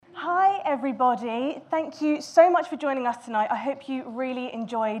everybody. Thank you so much for joining us tonight. I hope you really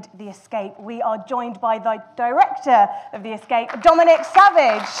enjoyed The Escape. We are joined by the director of The Escape, Dominic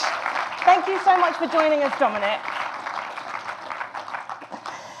Savage. Thank you so much for joining us, Dominic.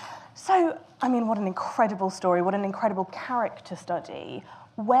 So, I mean, what an incredible story, what an incredible character study.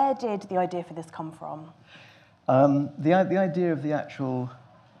 Where did the idea for this come from? The idea of the actual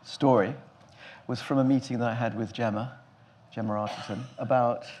story was from a meeting that I had with Gemma Arterton,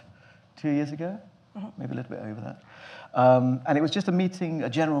 about 2 years ago, maybe a little bit over that. And it was just a meeting, a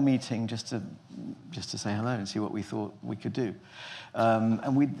general meeting, just to say hello and see what we thought we could do.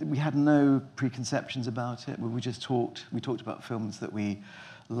 And we had no preconceptions about it. We just talked. We talked about films that we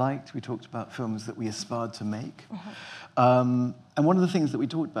liked. We talked about films that we aspired to make. And one of the things that we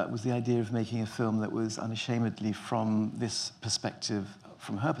talked about was the idea of making a film that was unashamedly from this perspective,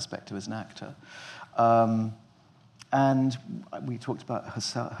 from her perspective as an actor. And we talked about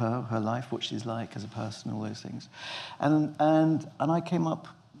her life, what she's like as a person, all those things. And I came up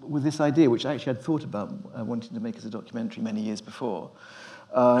with this idea, which I actually had thought about wanting to make as a documentary many years before,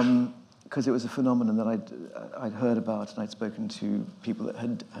 because it was a phenomenon that I'd heard about and I'd spoken to people that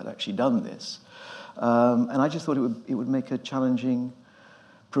had actually done this. And I just thought it would make a challenging,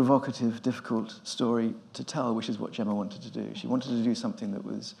 provocative, difficult story to tell, which is what Gemma wanted to do. She wanted to do something that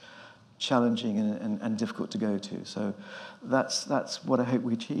was challenging and difficult to go to. So that's what I hope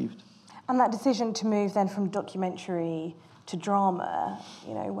we achieved. And that decision to move then from documentary to drama,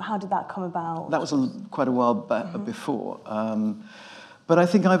 you know, how did that come about? That was quite a while back before. But I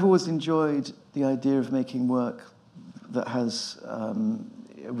think I've always enjoyed the idea of making work that has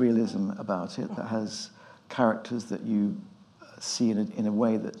realism about it, that has characters that you see in a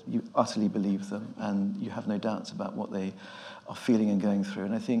way that you utterly believe them and you have no doubts about what they are feeling and going through.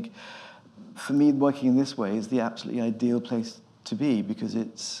 And I think, for me, working in this way is the absolutely ideal place to be, because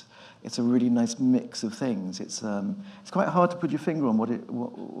it's a really nice mix of things. It's quite hard to put your finger on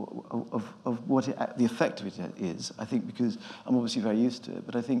the effect of it is. I think because I'm obviously very used to it,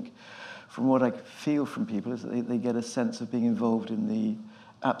 but I think from what I feel from people is that they get a sense of being involved in the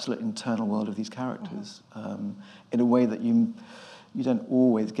absolute internal world of these characters in a way that you don't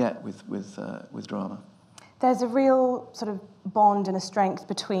always get with drama. There's a real sort of bond and a strength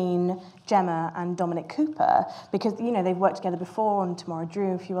between Gemma and Dominic Cooper, because, you know, they've worked together before on Tamara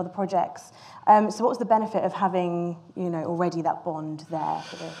Drew and a few other projects. So what was the benefit of having, you know, already that bond there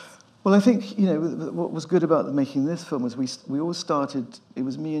for this? Well, I think, you know, what was good about making this film was we all started, it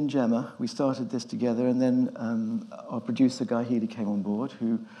was me and Gemma, we started this together, and then our producer, Guy Healy, came on board,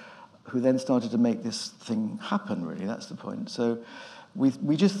 who then started to make this thing happen, really, that's the point. So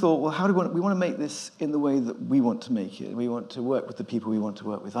we just thought, well, how do we want to make this in the way that we want to make it? We want to work with the people we want to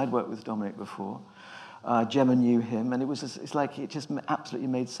work with. I'd worked with Dominic before. Gemma knew him, and it's like it just absolutely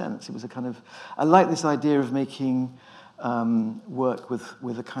made sense. It was a kind of, I like this idea of making work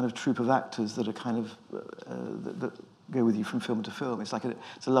with a kind of troupe of actors that are kind of that go with you from film to film. It's a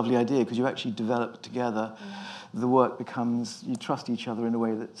lovely idea because you actually develop together. The work becomes, you trust each other in a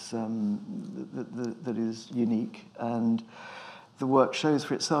way that's that is unique, and the work shows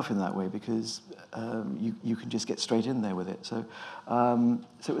for itself in that way because you can just get straight in there with it. So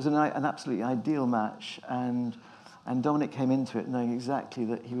it was an absolutely ideal match, and Dominic came into it knowing exactly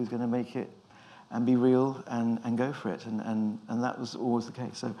that he was going to make it and be real and go for it, and that was always the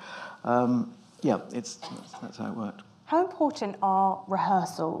case. So yeah, that's how it worked. How important are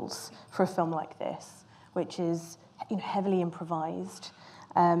rehearsals for a film like this, which is, you know, heavily improvised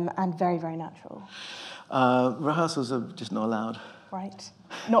and very, very natural? Rehearsals are just not allowed. Right.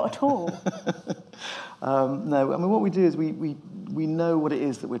 Not at all. No, I mean, what we do is we know what it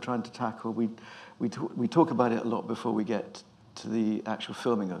is that we're trying to tackle. We talk about it a lot before we get to the actual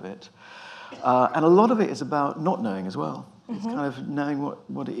filming of it. And a lot of it is about not knowing as well. It's kind of knowing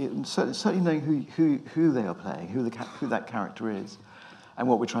what it is, and certainly knowing who they are playing, who that character is, and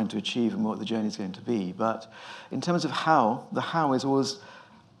what we're trying to achieve and what the journey is going to be. But in terms of how, the how is always,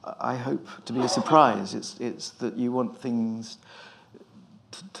 I hope, to be a surprise. It's that you want things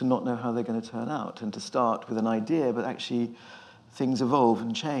to not know how they're going to turn out, and to start with an idea, but actually things evolve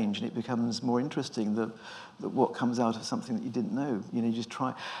and change, and it becomes more interesting that what comes out of something that you didn't know. You know, you just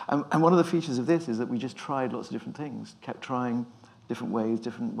try. And one of the features of this is that we just tried lots of different things, kept trying different ways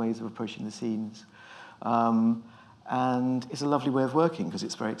of approaching the scenes. And it's a lovely way of working because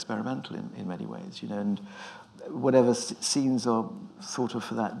it's very experimental in many ways, you know, and whatever scenes are thought of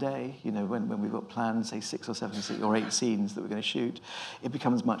for that day, you know, when we've got planned, say 6 or 7 or 8 scenes that we're going to shoot, it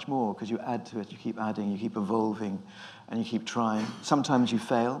becomes much more because you add to it, you keep adding, you keep evolving, and you keep trying. Sometimes you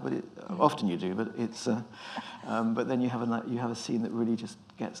fail, but often you do. But it's but then you have a scene that really just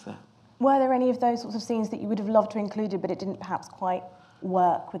gets there. Were there any of those sorts of scenes that you would have loved to include, but it didn't perhaps quite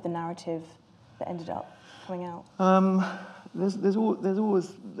work with the narrative that ended up coming out? There's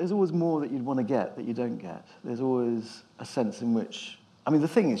always more that you'd want to get that you don't get. There's always a sense in which, I mean, the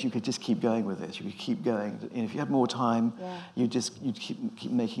thing is, you could just keep going with this. You could keep going. And if you had more time, you'd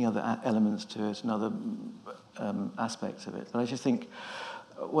keep making other elements to it and other aspects of it. But I just think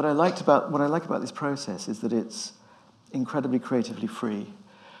what I like about this process is that it's incredibly creatively free.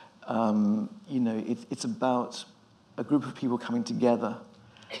 It's about a group of people coming together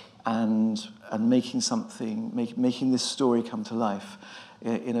and making something, making this story come to life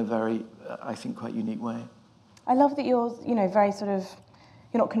in a very, I think, quite unique way. I love that you're, very sort of,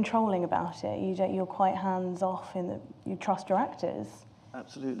 you're not controlling about it. You're quite hands off in that you trust your actors.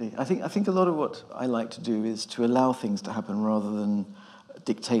 Absolutely. I think a lot of what I like to do is to allow things to happen rather than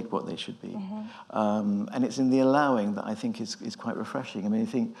dictate what they should be. Mm-hmm. And it's in the allowing that I think is quite refreshing. I mean, I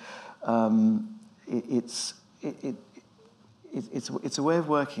think it's a way of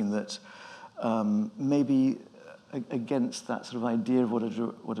working that maybe against that sort of idea of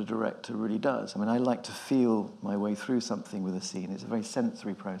what a director really does. I mean, I like to feel my way through something with a scene. It's a very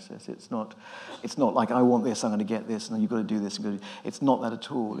sensory process. It's not like I want this, I'm going to get this, and then you've got to do this. It's not that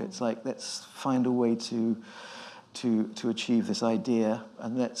at all. It's like, let's find a way to achieve this idea,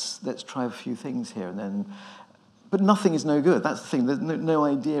 and let's try a few things here, and then. But nothing is no good. That's the thing. There's no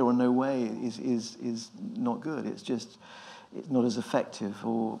idea or no way is not good. It's just it's not as effective,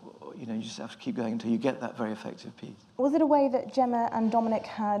 or you just have to keep going until you get that very effective piece. Was it a way that Gemma and Dominic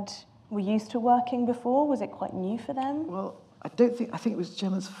were used to working before? Was it quite new for them? Well, I think it was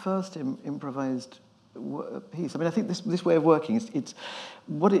Gemma's first improvised piece. I mean, I think this way of working it's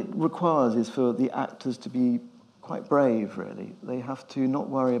what it requires is for the actors to be quite brave. Really, they have to not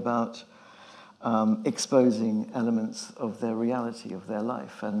worry about exposing elements of their reality, of their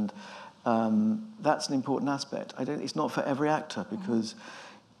life, and that's an important aspect. It's not for every actor because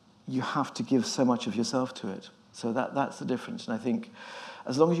you have to give so much of yourself to it. So that's the difference. And I think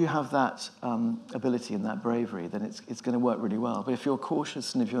as long as you have that ability and that bravery, then it's going to work really well. But if you're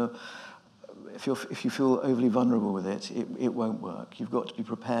cautious and if you feel overly vulnerable with it, it won't work. You've got to be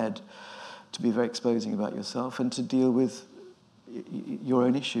prepared to be very exposing about yourself and to deal with your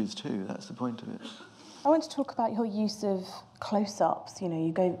own issues too. That's the point of it. I want to talk about your use of close-ups.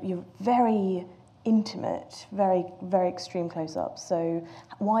 You're very intimate, very, very extreme close-ups. So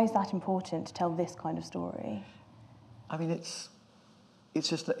why is that important to tell this kind of story? I mean, it's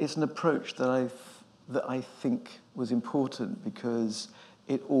an approach that I think was important because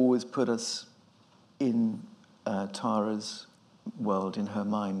it always put us in Tara's world, in her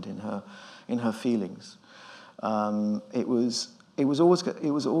mind, in her feelings. It was always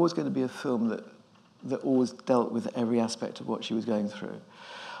going to be a film that always dealt with every aspect of what she was going through.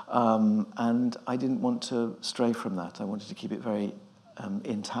 And I didn't want to stray from that. I wanted to keep it very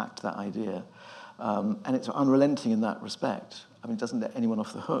intact, that idea. And it's unrelenting in that respect. I mean, it doesn't let anyone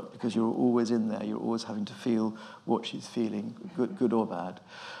off the hook because you're always in there. You're always having to feel what she's feeling, good or bad.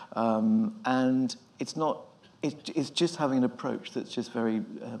 And it's just having an approach that's just very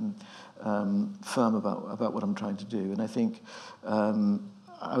firm about what I'm trying to do. And I think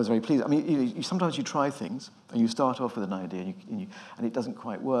I was very pleased. I mean, sometimes you try things and you start off with an idea and it doesn't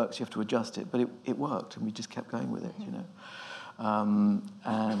quite work, so you have to adjust it. But it worked, and we just kept going with it, and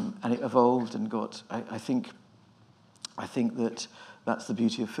it evolved and got. I think that's the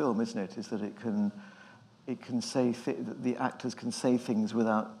beauty of film, isn't it? Is that it can say the actors can say things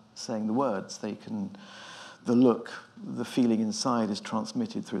without saying the words. The look, the feeling inside is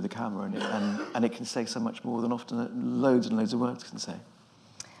transmitted through the camera, and it can say so much more than often loads and loads of words can say.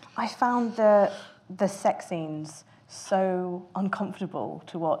 I found the sex scenes so uncomfortable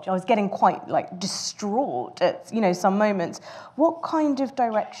to watch. I was getting quite distraught at some moments. What kind of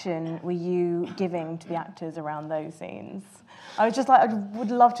direction were you giving to the actors around those scenes? I was just I would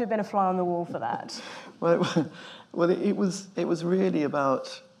love to have been a fly on the wall for that. Well, it was really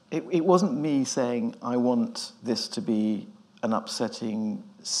about. It wasn't me saying I want this to be an upsetting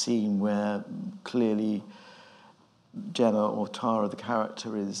scene where clearly Gemma or Tara, the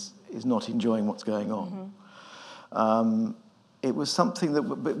character, is not enjoying what's going on. Mm-hmm. It was something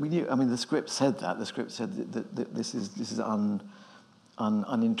but we knew. I mean, the script said that. The script said that this is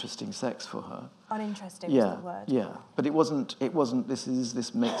uninteresting sex for her. Uninteresting was the word. Yeah, but it wasn't. This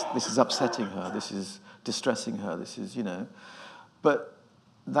is upsetting her. This is distressing her. This is but.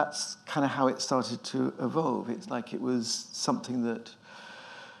 That's kind of how it started to evolve. It's like it was something that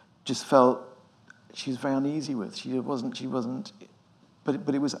just felt she was very uneasy with. She wasn't.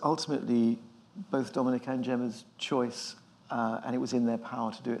 But it was ultimately both Dominic and Gemma's choice and it was in their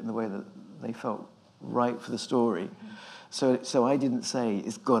power to do it in the way that they felt right for the story. So I didn't say,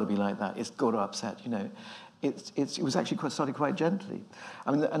 it's got to be like that, it's got to upset, you know. It was actually started quite gently.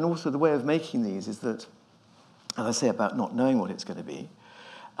 I mean, and also the way of making these is that, as I say about not knowing what it's going to be,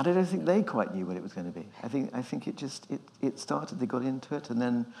 and I don't think they quite knew what it was going to be. I think it started, they got into it,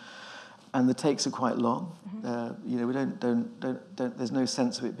 and the takes are quite long. You know, we don't. There's no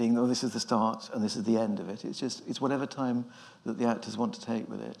sense of it being, oh, this is the start and this is the end of it. It's whatever time that the actors want to take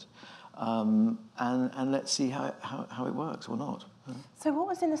with it, and let's see how it works or not. So what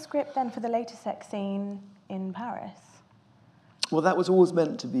was in the script then for the later sex scene in Paris? Well, that was always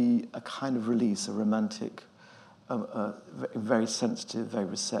meant to be a kind of release, a romantic, very sensitive, very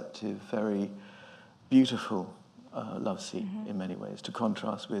receptive, very beautiful love scene in many ways, to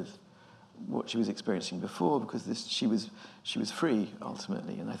contrast with what she was experiencing before, because she was free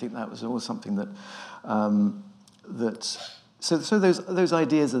ultimately, and I think that was always something that so those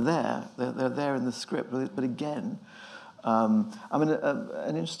ideas are there. They're there in the script, but again, I mean,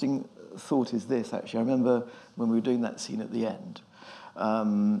 an interesting thought is this. Actually, I remember when we were doing that scene at the end.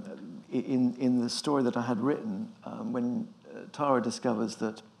 In the story that I had written, when Tara discovers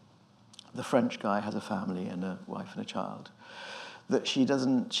that the French guy has a family and a wife and a child, that she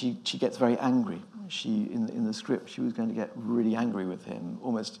gets very angry. In the script, she was going to get really angry with him,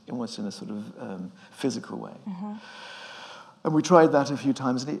 almost in a sort of physical way. And we tried that a few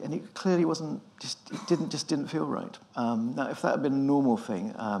times, and it clearly didn't feel right. Now, if that had been a normal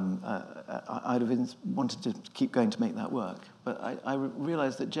thing, I'd have wanted to keep going to make that work. But I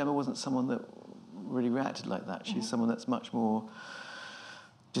realised that Gemma wasn't someone that really reacted like that. She's someone that's much more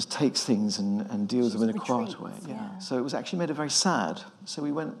just takes things and deals them in a quiet way. Yeah. So it was actually made her very sad. So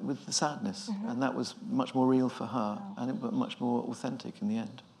we went with the sadness, and that was much more real for her, and it was much more authentic in the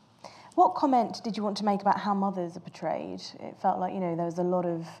end. What comment did you want to make about how mothers are portrayed? It felt like, you know, there was a lot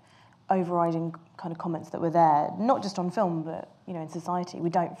of overriding kind of comments that were there, not just on film, but, you know, in society. We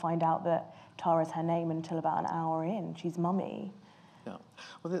don't find out that Tara's her name until about an hour in. She's mummy. Yeah.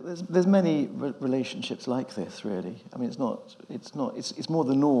 Well, there's many relationships like this, really. I mean, it's more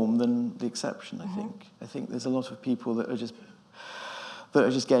the norm than the exception, I think. I think there's a lot of people that are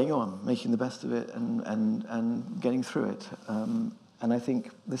just getting on, making the best of it and getting through it. And I think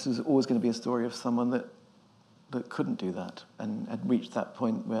this is always going to be a story of someone that couldn't do that and had reached that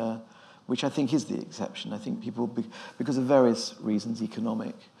point which I think is the exception. I think people, because of various reasons,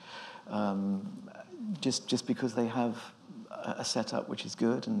 economic, just because they have a setup which is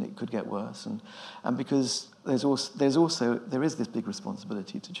good and it could get worse, and because there is this big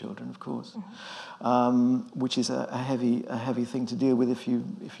responsibility to children, of course, which is a heavy thing to deal with if you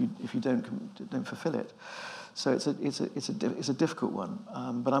don't fulfill it. So it's a difficult one,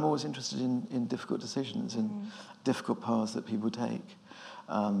 but I'm always interested in difficult decisions and difficult paths that people take.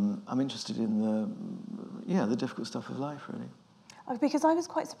 I'm interested in the difficult stuff of life, really. Because I was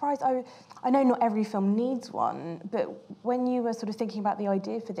quite surprised. I know not every film needs one, but when you were sort of thinking about the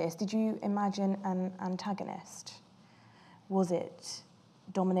idea for this, did you imagine an antagonist? Was it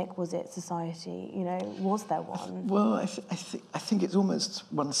Dominic? Was it society? You know, was there one? Well, I think it's almost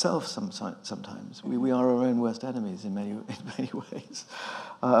oneself sometimes. We are our own worst enemies in many ways.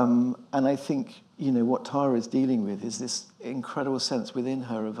 And I think, you know, what Tara is dealing with is this incredible sense within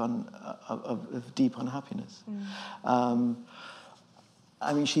her of deep unhappiness.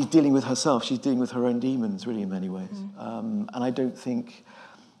 I mean, she's dealing with herself. She's dealing with her own demons, really, in many ways. And I don't think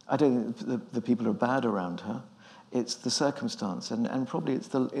the people are bad around her. It's the circumstance, and probably it's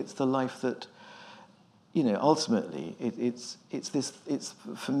the life that, you know, ultimately it's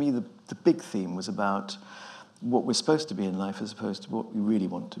for me the big theme was about what we're supposed to be in life as opposed to what we really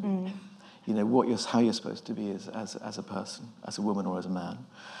want to be. You know, how you're supposed to be as a person, as a woman or as a man,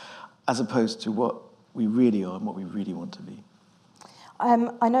 as opposed to what we really are and what we really want to be. I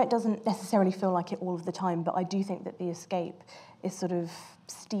know it doesn't necessarily feel like it all of the time, but I do think that The Escape is sort of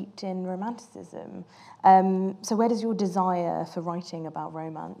steeped in romanticism. So where does your desire for writing about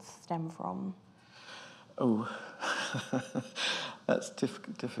romance stem from? Oh, that's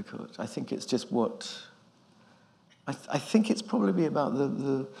difficult. I think it's just what... I think it's probably about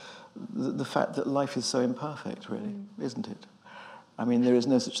the fact that life is so imperfect, really, isn't it? I mean, there is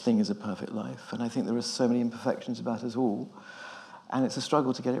no such thing as a perfect life, and I think there are so many imperfections about us all. And it's a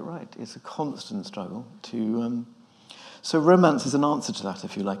struggle to get it right. It's a constant struggle to... So romance is an answer to that,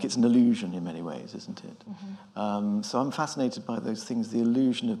 if you like. It's an illusion in many ways, isn't it? So I'm fascinated by those things, the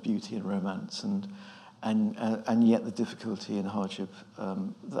illusion of beauty and romance, and yet the difficulty and hardship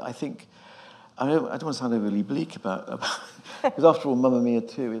that I think... I don't want to sound overly bleak about because after all, Mamma Mia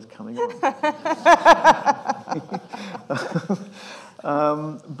 2 is coming on.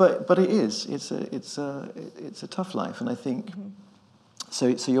 But it is. It's a tough life, and I think. So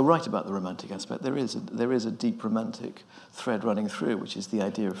you're right about the romantic aspect. There is a deep romantic thread running through, which is the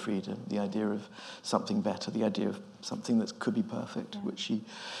idea of freedom, the idea of something better, the idea of something that could be perfect, which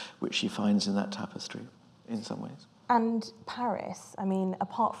she finds in that tapestry, in some ways. And Paris, I mean,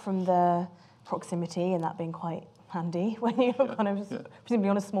 apart from the proximity and that being quite handy when you're presumably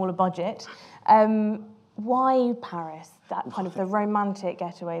on a smaller budget, why Paris? That kind of the romantic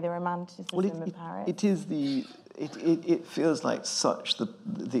getaway, the romanticism of Paris. It is the. It feels like such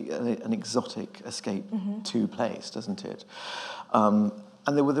an exotic escape to place, doesn't it? And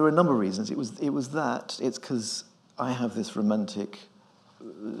there were a number of reasons. It was that. It's because I have this romantic,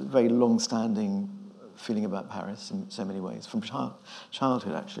 very long-standing feeling about Paris in so many ways, from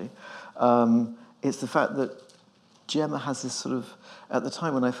childhood actually. It's the fact that Gemma has this sort of, at the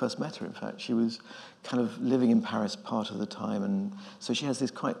time when I first met her, in fact, she was kind of living in Paris part of the time, and so she has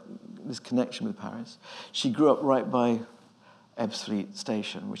this connection with Paris. She grew up right by Ebbsfleet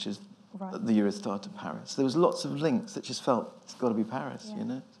Station, which is the Eurostar to Paris. There was lots of links that just felt it's got to be Paris, you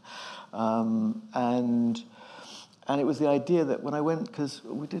know. And it was the idea that when I went, because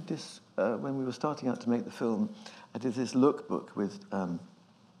we did this when we were starting out to make the film, I did this lookbook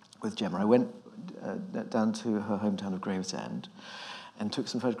with Gemma. I went down to her hometown of Gravesend and took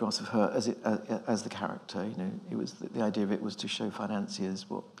some photographs of her as the character. You know, it was the idea of it was to show financiers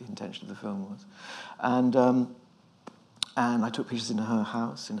what the intention of the film was, and I took pictures in her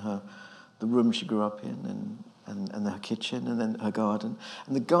house, in the room she grew up in, and her kitchen, and then her garden.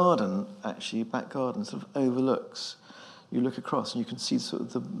 And the garden, actually, back garden, sort of overlooks. You look across and you can see sort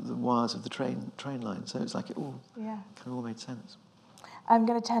of the wires of the train line. So it's like it all kind of all made sense. I'm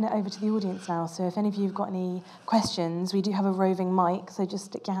going to turn it over to the audience now, so if any of you have got any questions, we do have a roving mic, so just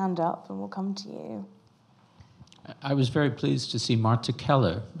stick your hand up and we'll come to you. I was very pleased to see Marta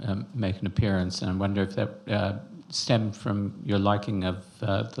Keller make an appearance, and I wonder if that stemmed from your liking of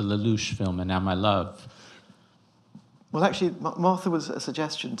the Lelouch film, And Now My Love. Well, actually, Martha was a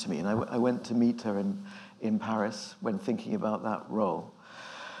suggestion to me, and I went to meet her in Paris when thinking about that role.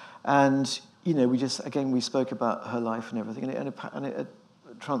 And you know, we spoke about her life and everything, and it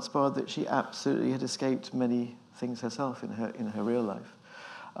transpired that she absolutely had escaped many things herself in her real life,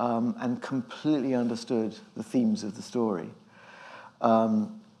 and completely understood the themes of the story.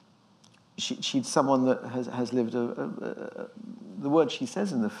 She's someone that has lived the words she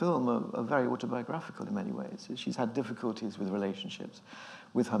says in the film are very autobiographical in many ways. She's had difficulties with relationships,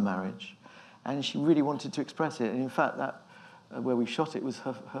 with her marriage, and she really wanted to express it. And in fact, that where we shot it was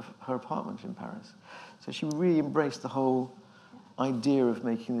her apartment in Paris. So she really embraced the whole idea of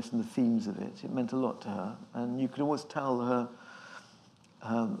making this and the themes of it. It meant a lot to her, and you could always tell her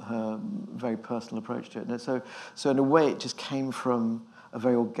very personal approach to it. And so in a way, it just came from a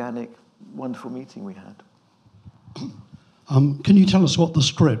very organic, wonderful meeting we had. Can you tell us what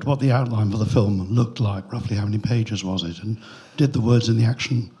the outline for the film looked like? Roughly how many pages was it? And did the words in the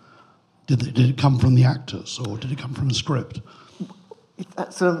action, did it come from the actors, or did it come from a script?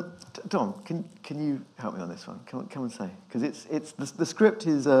 Dom, can you help me on this one? Come and say, because it's the script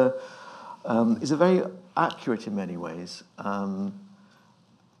is a very accurate in many ways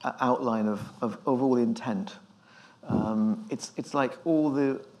outline of all intent. It's like all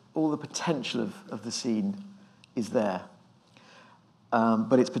the potential of the scene is there,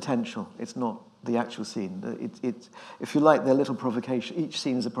 but it's potential. It's not the actual scene. It's if you like, they're little provocation. Each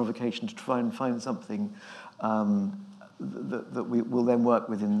scene is a provocation to try and find something that we will then work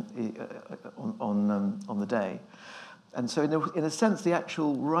with on the day. And so in a sense, the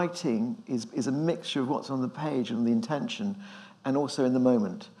actual writing is a mixture of what's on the page and the intention, and also in the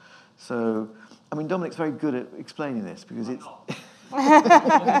moment. So, I mean, Dominic's very good at explaining this, because it's...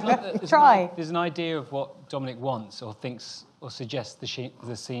 Try. There's an idea of what Dominic wants or thinks or suggests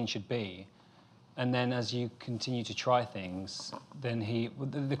the scene should be. And then as you continue to try things, then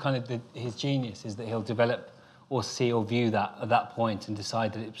his genius is that he'll develop or see or view that at that point and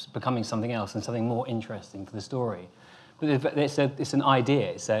decide that it's becoming something else and something more interesting for the story. But it's an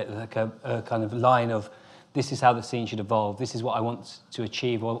idea. It's like a kind of line of, this is how the scene should evolve, this is what I want to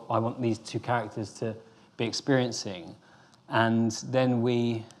achieve, or I want these two characters to be experiencing. And then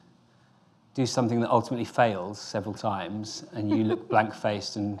we do something that ultimately fails several times, and you look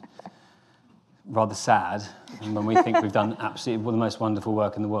blank-faced and rather sad, and when we think we've done absolutely the most wonderful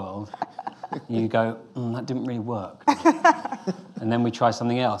work in the world, you go, that didn't really work. And then we try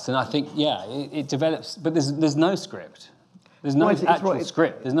something else. And I think, it develops, but there's no script. There's no actual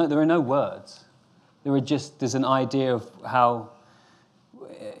script. There are no words. There's an idea of how,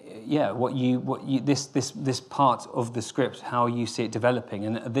 this part of the script, how you see it developing,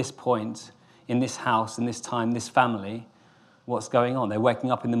 and at this point, in this house, in this time, this family, what's going on? They're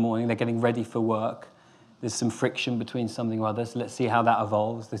waking up in the morning, they're getting ready for work. There's some friction between something or others. Let's see how that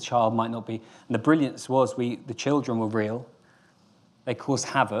evolves. The child might not be. And the brilliance was the children were real. They caused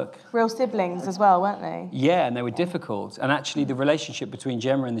havoc. Real siblings as well, weren't they? Yeah, and they were difficult. And actually, the relationship between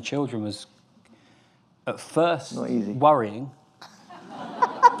Gemma and the children was, at first, not easy. Worrying.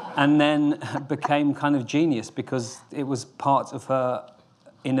 And then became kind of genius because it was part of her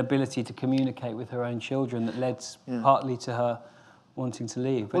inability to communicate with her own children that led partly to her wanting to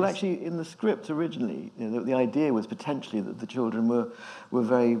leave. But well, actually, in the script originally, the idea was potentially that the children were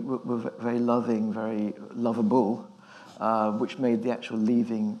very loving, very lovable, which made the actual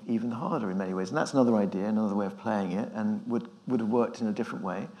leaving even harder in many ways. And that's another idea, another way of playing it, and would have worked in a different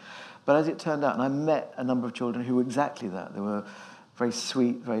way. But as it turned out, and I met a number of children who were exactly that. They were very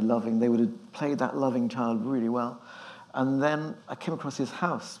sweet, very loving. They would have played that loving child really well. And then I came across this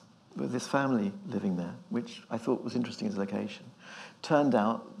house with this family living there, which I thought was interesting as a location. Turned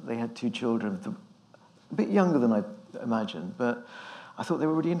out they had 2 children, a bit younger than I imagined, but I thought they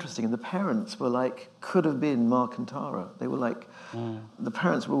were really interesting. And the parents were like, could have been Mark and Tara. They were like, the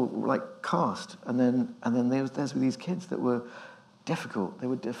parents were like cast. And then there's these kids that were difficult. They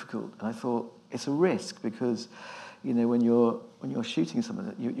were difficult. And I thought, it's a risk because, when you're shooting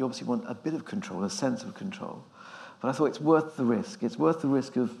something, you obviously want a bit of control, a sense of control. But I thought it's worth the risk. It's worth the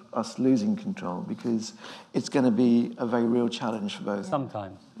risk of us losing control because it's going to be a very real challenge for both.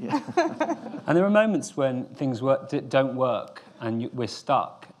 sometimes. Yeah. And there are moments when things don't work and we're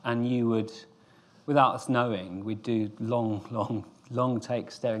stuck, and you would, without us knowing, we'd do long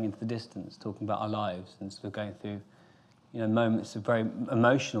takes staring into the distance, talking about our lives and sort of going through, moments of very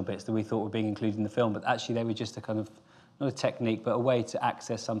emotional bits that we thought were being included in the film, but actually they were just a kind of, not a technique, but a way to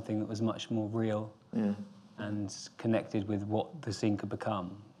access something that was much more real. Yeah. And connected with what the scene could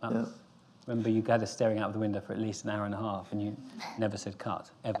become. Yeah. Remember, you had us staring out of the window for at least an hour and a half, and you never said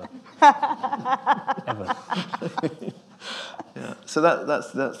cut, ever. Ever. Yeah. So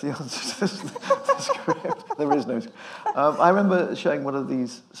that's the answer to the script. There is no. I remember showing one of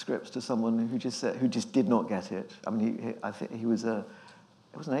these scripts to someone who just did not get it. I mean, I think he was it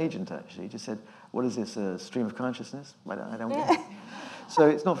was an agent actually. He just said, "What is this? A stream of consciousness?" I don't get it. So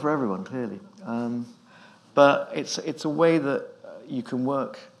it's not for everyone, clearly. But it's a way that you can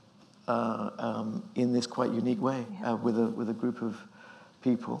work in this quite unique way with a group of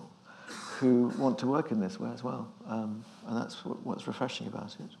people who want to work in this way as well, and that's what's refreshing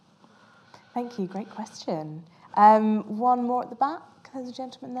about it. Thank you. Great question. One more at the back. There's a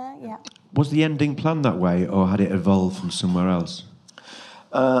gentleman there. Yeah. Was the ending planned that way, or had it evolved from somewhere else?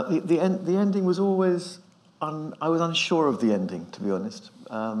 The ending was always. I was unsure of the ending, to be honest.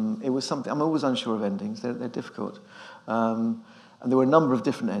 It was something. I'm always unsure of endings. They're difficult, and there were a number of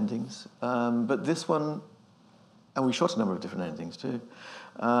different endings. But this one, and we shot a number of different endings too.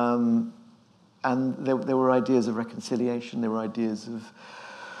 And there were ideas of reconciliation. There were ideas of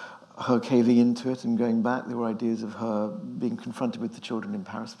her caving into it and going back. There were ideas of her being confronted with the children in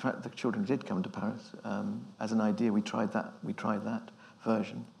Paris. In fact, the children did come to Paris as an idea. We tried that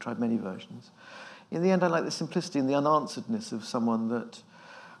version. Tried many versions. In the end, I like the simplicity and the unansweredness of someone that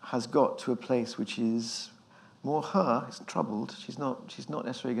has got to a place which is more her. It's troubled. She's not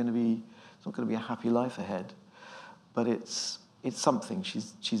necessarily going to be. It's not going to be a happy life ahead, but it's something.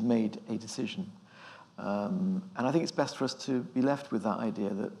 She's made a decision, and I think it's best for us to be left with that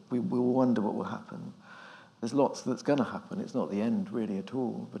idea that we will wonder what will happen. There's lots that's going to happen. It's not the end really at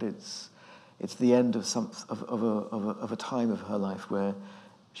all, but it's the end of a time of her life where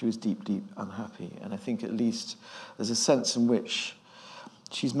she was deep unhappy. And I think at least there's a sense in which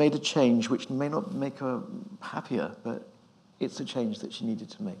she's made a change which may not make her happier, but it's a change that she needed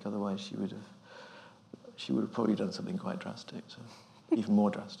to make. Otherwise, she would have probably done something quite drastic, so even more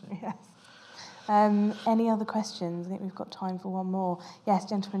drastic. Yes. Any other questions? I think we've got time for one more. Yes,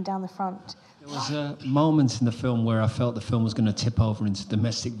 gentleman down the front. There was a moment in the film where I felt the film was going to tip over into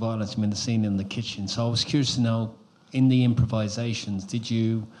domestic violence. I mean, the scene in the kitchen. So I was curious to know, in the improvisations,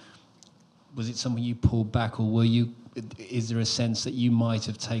 was it something you pulled back, or is there a sense that you might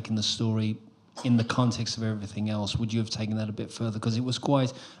have taken the story in the context of everything else? Would you have taken that a bit further? Because it was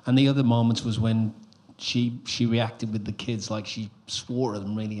quite... And the other moment was when she reacted with the kids, like she swore at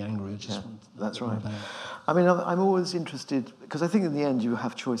them really angry. That's right. I mean, I'm always interested, because I think in the end you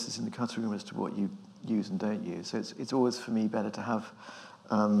have choices in the cutting room as to what you use and don't use. So it's always, for me, better to have...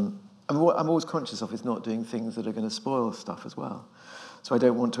 I'm always conscious of is not doing things that are going to spoil stuff as well. So I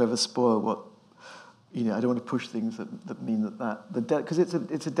don't want to ever spoil you know, I don't want to push things that mean because it's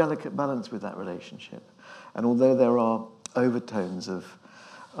a delicate balance with that relationship, and although there are overtones of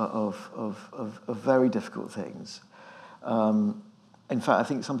very difficult things, in fact, I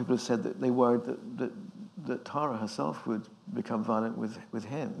think some people have said that they worried that Tara herself would become violent with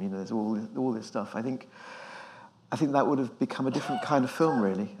him. You know, there's all this stuff. I think that would have become a different kind of film,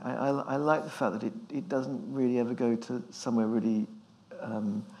 really. I like the fact that it doesn't really ever go to somewhere really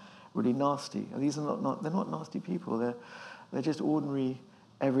really nasty. These are they're not nasty people. They're just ordinary,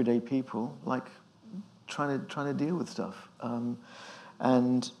 everyday people, like trying to deal with stuff.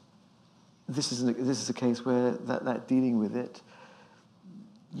 And this is a case where that dealing with it,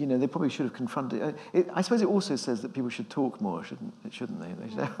 you know, they probably should have confronted it. I suppose it also says that people should talk more, shouldn't they?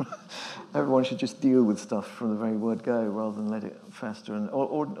 Everyone should just deal with stuff from the very word go, rather than let it fester,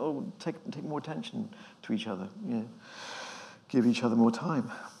 or take more attention to each other. You know, give each other more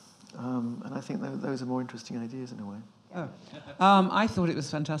time. And I think those are more interesting ideas in a way. I thought it was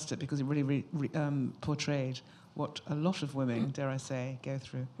fantastic because it really portrayed what a lot of women, dare I say, go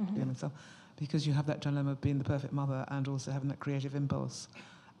through being themselves, because you have that dilemma of being the perfect mother and also having that creative impulse.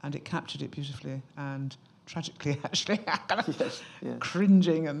 And it captured it beautifully and tragically, actually, Yes.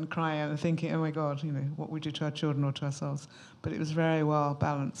 cringing and crying and thinking, oh my God, you know, what we do to our children or to ourselves. But it was very well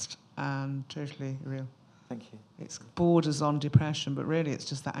balanced and totally real. Thank you. It borders on depression, but really it's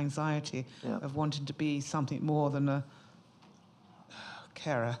just that anxiety of wanting to be something more than a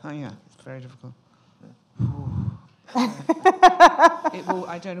carer. Oh, yeah, it's very difficult.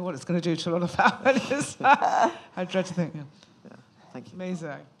 I don't know what it's going to do to a lot of families. I dread to think. Thank you.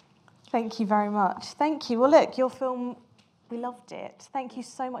 Amazing. Thank you very much. Thank you. Well, look, your film, we loved it. Thank you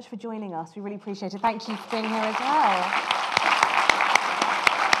so much for joining us. We really appreciate it. Thank you for being here as well.